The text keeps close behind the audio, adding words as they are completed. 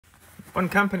When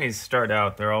companies start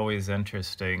out, they're always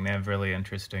interesting. They have really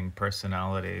interesting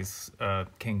personalities.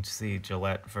 King C.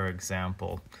 Gillette, for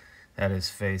example, had his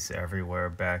face everywhere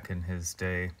back in his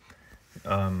day.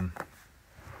 Um,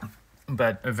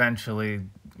 but eventually,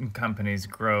 companies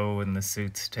grow and the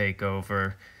suits take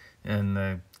over. In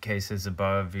the cases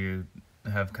above, you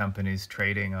have companies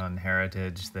trading on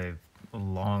heritage they've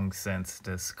long since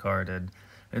discarded.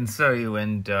 And so you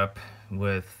end up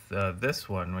with this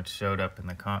one, which showed up in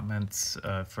the comments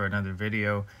for another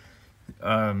video.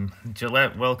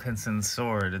 Gillette Wilkinson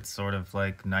Sword. It's sort of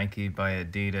like Nike by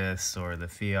Adidas or the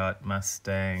Fiat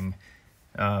Mustang.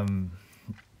 Um,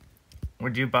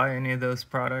 would you buy any of those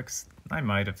products? I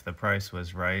might if the price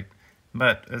was right.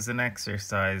 But as an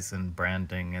exercise in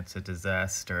branding, it's a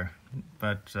disaster.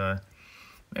 But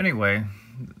anyway,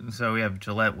 so we have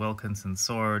Gillette Wilkinson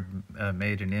Sword,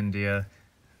 made in India.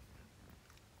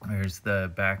 Here's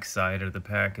the back side of the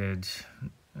package.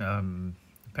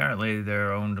 Apparently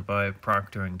they're owned by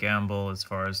Procter & Gamble as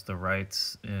far as the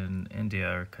rights in India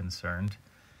are concerned.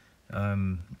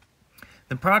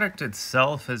 The product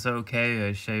itself is okay.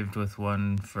 I shaved with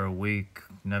one for a week,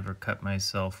 never cut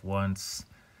myself once.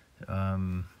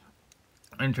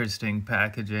 Interesting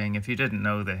packaging. If you didn't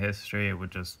know the history, it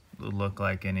would just look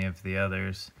like any of the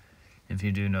others. If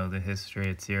you do know the history,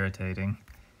 it's irritating.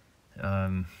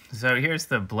 So here's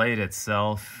the blade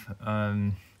itself.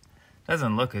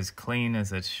 Doesn't look as clean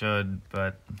as it should,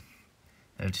 but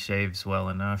it shaves well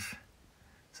enough.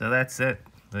 So that's it,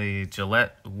 the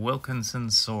Gillette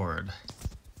Wilkinson Sword.